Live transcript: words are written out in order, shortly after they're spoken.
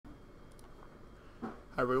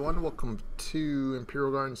Hi everyone, welcome to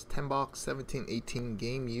Imperial Gardens 10 box 17-18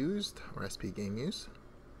 game used, or SP game used,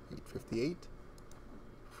 858.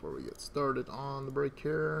 Before we get started on the break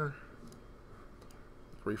here,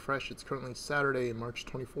 refresh, it's currently Saturday, March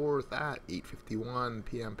 24th at 8:51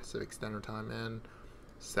 p.m. Pacific Standard Time, and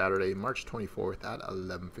Saturday, March 24th at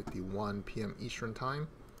 11:51 p.m. Eastern Time.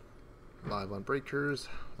 Live on Breakers,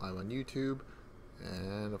 live on YouTube,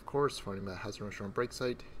 and of course, for anybody that has a restaurant break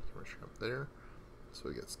site, you can up there. So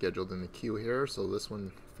we get scheduled in the queue here. So this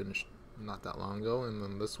one finished not that long ago, and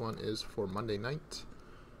then this one is for Monday night.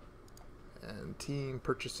 And team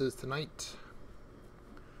purchases tonight.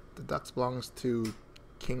 The Ducks belongs to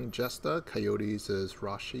King Jesta, Coyotes is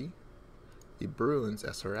Rashi, the Bruins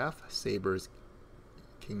SRF, Sabres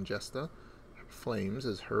King Jesta, Flames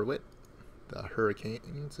is Herwit, the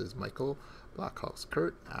Hurricanes is Michael, Blackhawks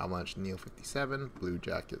Kurt, Avalanche Neil 57, Blue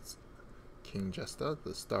Jackets King Jesta,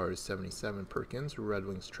 the Stars 77 Perkins, Red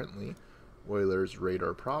Wings Trentley, Oilers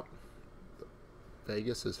Radar Prop,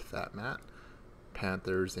 Vegas is Fat Matt,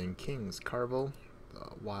 Panthers and Kings Carvel, the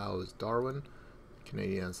Wild is Darwin,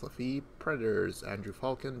 Canadiens Lafie, Predators Andrew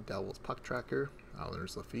Falcon, Devils Puck Tracker,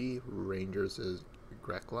 Islanders Lafie, Rangers is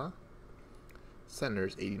Grekla,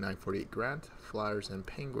 Senators 8948 Grant, Flyers and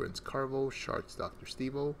Penguins Carvel, Sharks Dr.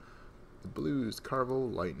 Stevo, the Blues Carvel,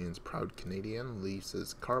 Lightning's Proud Canadian, Leafs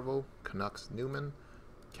is Carvel, Canucks Newman,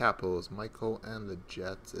 Capitals Michael, and the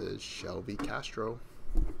Jets is Shelby Castro.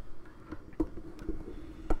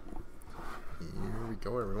 Here we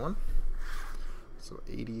go, everyone. So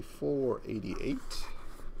 8488.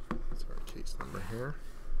 That's our case number here.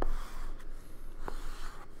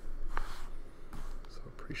 So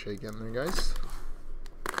appreciate getting there, guys.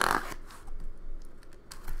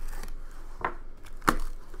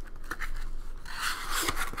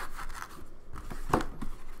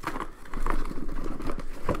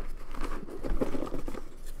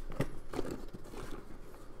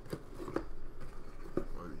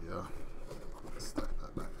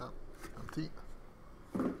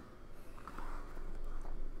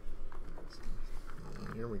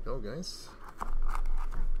 And here we go, guys.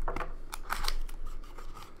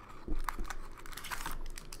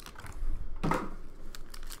 So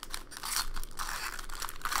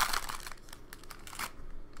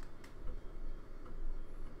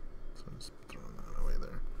I'm just throwing that away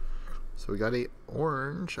there. So we got a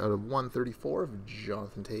orange out of 134 of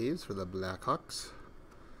Jonathan Toews for the Blackhawks.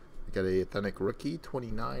 We got a authentic rookie,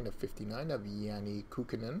 29 of 59 of Yanni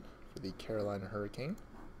Kukkonen for the Carolina Hurricane.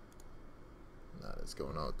 And that is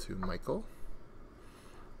going out to Michael.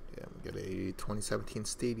 Yeah, we got a 2017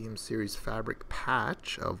 Stadium Series fabric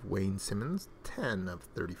patch of Wayne Simmons, 10 of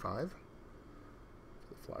 35.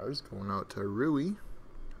 For the Flyers, going out to Rui,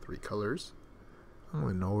 3 colors. I don't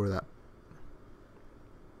really know where that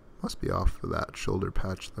must be off of that shoulder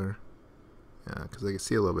patch there. Yeah, because I can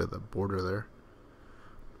see a little bit of the border there.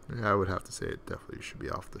 Yeah, I would have to say it definitely should be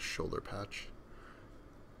off the shoulder patch.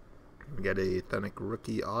 We got a authentic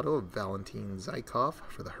rookie auto of Valentin Zykov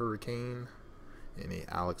for the Hurricane, and a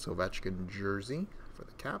Alex Ovechkin jersey for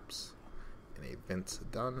the Caps, and a Vince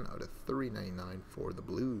Dunn out of 399 for the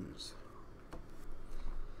Blues.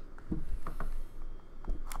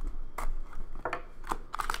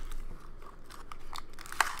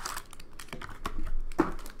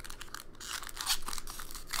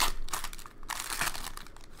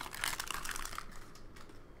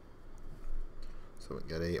 So we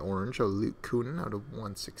got a orange of Luke Kunin out of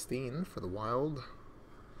 116 for the Wild.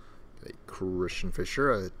 Got a Christian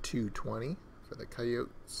Fisher out of 220 for the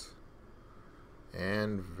Coyotes.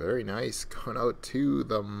 And very nice, going out to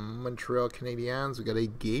the Montreal Canadiens. We got a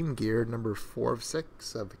Game Gear number 4 of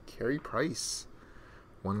 6 of Carey Price.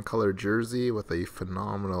 1 color jersey with a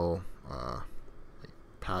phenomenal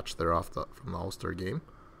patch there off from the All-Star game.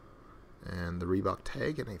 And the Reebok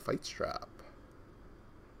tag and a fight strap.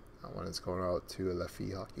 That one is going out to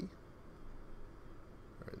Lafie Hockey.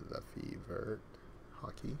 Or Lefevert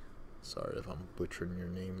Hockey. Sorry if I'm butchering your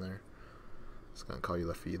name there. Just going to call you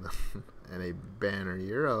Lafie then. And a banner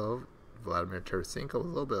here of Vladimir Tarasenko with a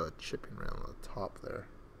little bit of chipping around the top there.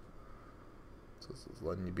 So this is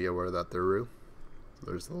letting you be aware of that there, Rue. So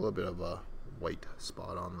there's a little bit of a white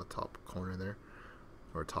spot on the top corner there.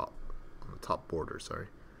 Or on the top border, sorry.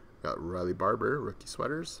 Got Riley Barber, rookie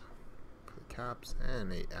sweaters for the Caps,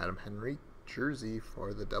 and a Adam Henrique jersey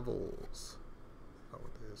for the Devils. That's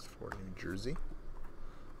what it is for New Jersey.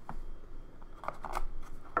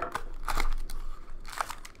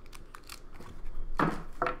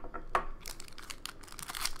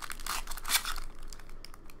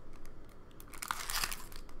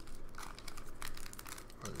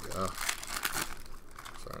 Oh yeah.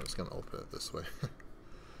 Sorry, I'm just gonna open it this way.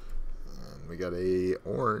 We got a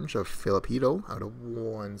orange of Filipino out of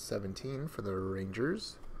 117 for the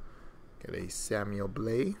Rangers. Got a Samuel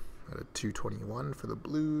Blais out of 221 for the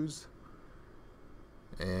Blues.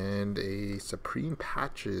 And a Supreme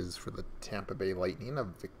Patches for the Tampa Bay Lightning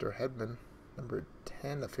of Victor Hedman, number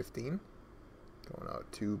 10 of 15. Going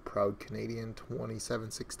out to Proud Canadian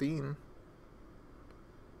 2716.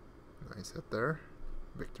 Nice hit there.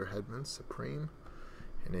 Victor Hedman, Supreme.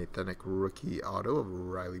 An authentic rookie auto of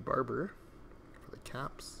Riley Barber for the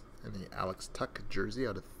Caps. And the Alex Tuch jersey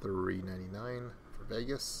out of 399 for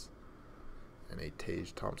Vegas. And a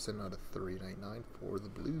Tage Thompson out of 399 for the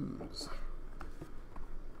Blues.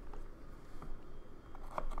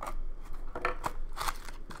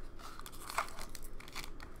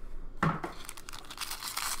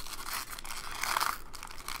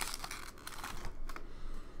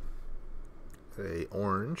 A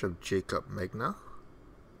orange of Jacob Megna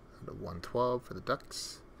out of 112 for the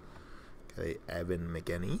Ducks. Got a Evan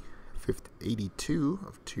McGinney, 82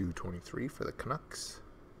 of 223 for the Canucks.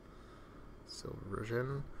 Silver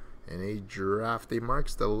version. And a Draft Day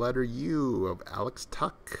Marks, the letter U of Alex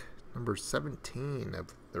Tuch, number 17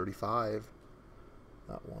 of 35.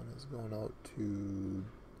 That one is going out to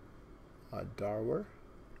Darwar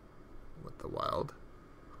with the Wild.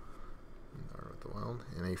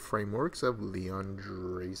 And a Frameworks of Leon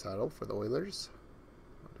Draisaitl for the Oilers.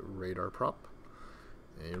 The radar prop.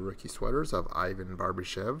 A rookie sweaters of Ivan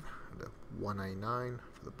Barbashev, the 199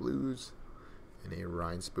 for the Blues. And a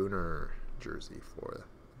Ryan Spooner jersey for the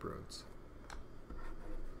Bruins.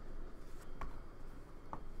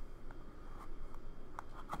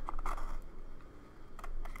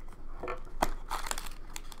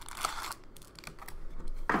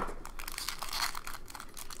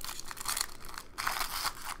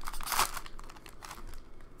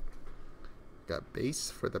 Got base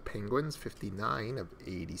for the Penguins, 59 of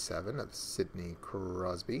 87 of Sidney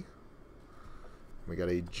Crosby. We got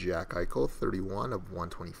a Jack Eichel, 31 of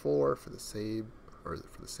 124 for the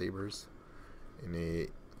Sabres. And a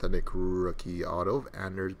authentic rookie auto of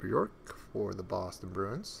Anders Bjork for the Boston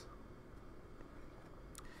Bruins.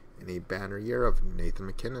 And a banner year of Nathan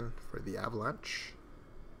MacKinnon for the Avalanche.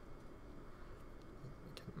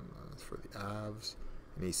 That's for the Avs.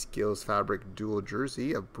 And a Skills Fabric dual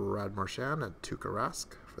jersey of Brad Marchand and Tuukka Rask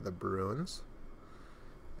for the Bruins.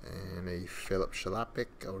 And a Philip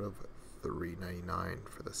Shalapik out of 399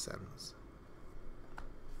 for the Sens.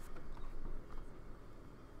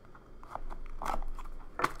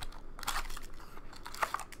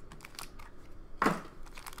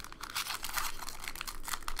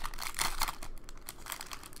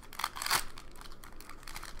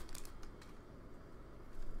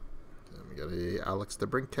 We got a Alex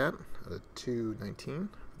DeBrincat at a 219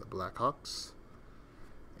 for the Blackhawks.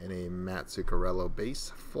 And a Matt Zuccarello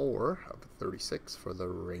base 4 of 36 for the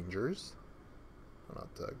Rangers.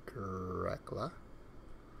 Not the Grekla.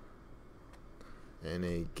 And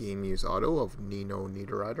a game use auto of Nino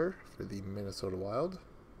Niederreiter for the Minnesota Wild.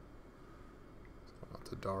 Not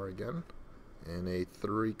to Dar again. And a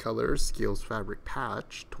 3-color Skills Fabric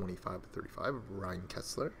patch 25 of 35 of Ryan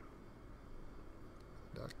Kessler.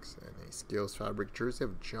 Ducks. And a Skills Fabric jersey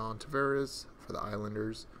of John Tavares for the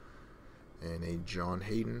Islanders. And a John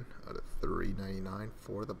Hayden out of 399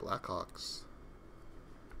 for the Blackhawks.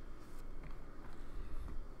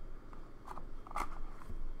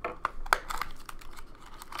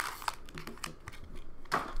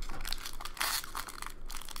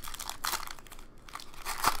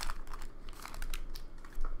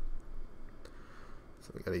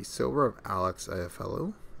 So we got a silver of Alex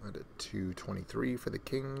Iafallo at a 223 for the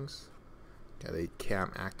Kings. Got a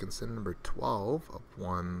Cam Atkinson, number 12 of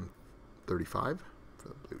 135 for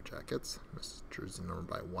the Blue Jackets. Missed jersey number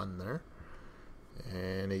by 1 there.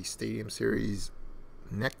 And a Stadium Series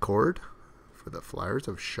neck cord for the Flyers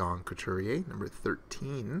of Sean Couturier, number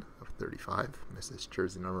 13 of 35. Misses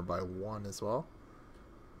jersey number by 1 as well.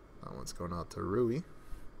 That one's going out to Rui.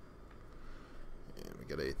 And we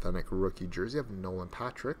got a authentic rookie jersey of Nolan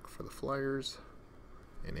Patrick for the Flyers.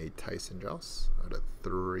 And a Tyson Joss out of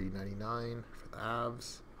 399 for the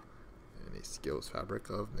Avs. And a Skills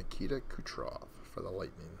Fabric of Nikita Kucherov for the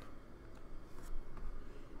Lightning.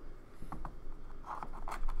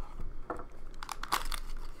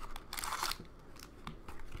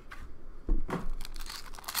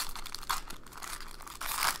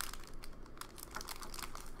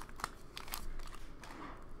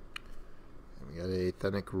 And we got a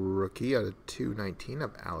authentic rookie out of 219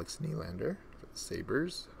 of Alex Nylander for the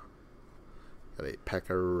Sabres. Got a Pekka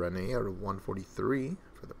Rinne out of 143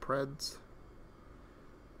 for the Preds.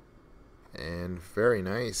 And very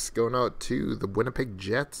nice. Going out to the Winnipeg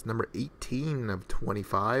Jets, number 18 of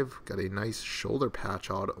 25. Got a nice shoulder patch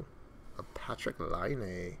auto of Patrick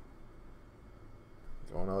Laine.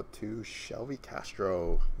 Going out to Shelby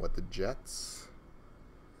Castro with the Jets.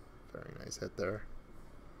 Very nice hit there.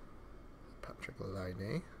 Patrick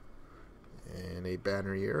Laine. And a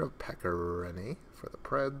banner year of Pekka Rinne for the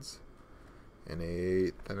Preds. And a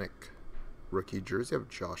authentic rookie jersey of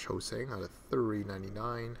Josh Hosang out of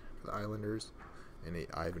 $3.99 for the Islanders. And a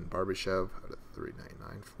Ivan Barbashev out of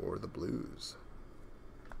 $3.99 for the Blues.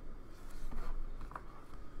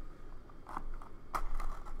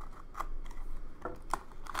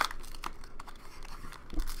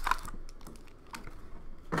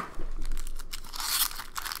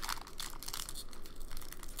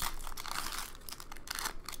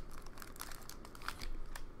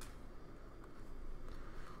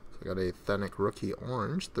 I got a authentic rookie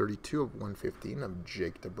orange, 32 of 115 of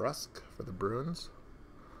Jake DeBrusk for the Bruins.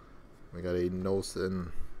 We got a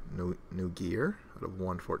Nelson Nugier out of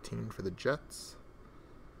 114 for the Jets.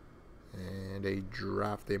 And a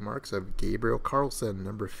draft day marks of Gabriel Carlson,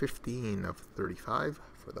 number 15 of 35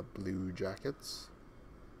 for the Blue Jackets.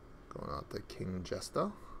 Going out to King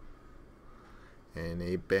Jesta. And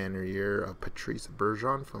a banner year of Patrice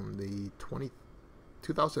Bergeron from the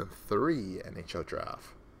 2003 NHL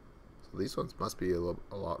draft. These ones must be a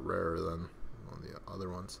lot rarer than one of the other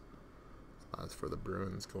ones. That's for the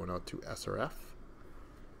Bruins. Going out to SRF.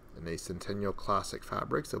 And a Centennial Classic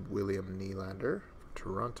Fabrics of William Nylander for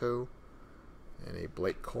Toronto. And a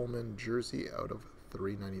Blake Coleman jersey out of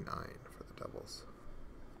 $3.99 for the Devils.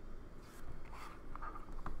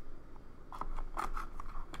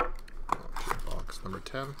 Box number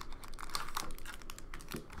 10.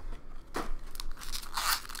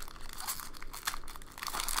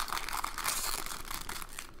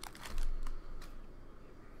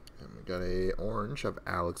 Got a orange of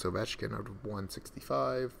Alex Ovechkin out of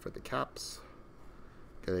 165 for the Caps.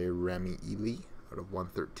 Got a Remy Ely out of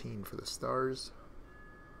 113 for the Stars.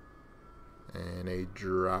 And a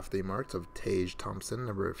draft day marks of Tage Thompson,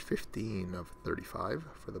 number 15 of 35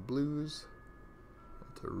 for the Blues.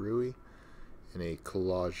 To Rui. And a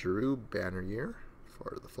Claude Giroux banner year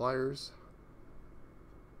for the Flyers.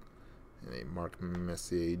 And a Mark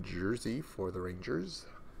Messier jersey for the Rangers.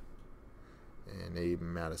 And a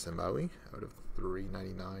Madison Bowie out of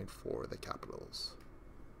 $3.99 for the Capitals.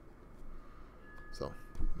 So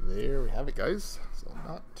there we have it, guys. So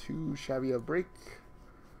not too shabby of a break.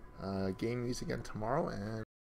 Game news again tomorrow, and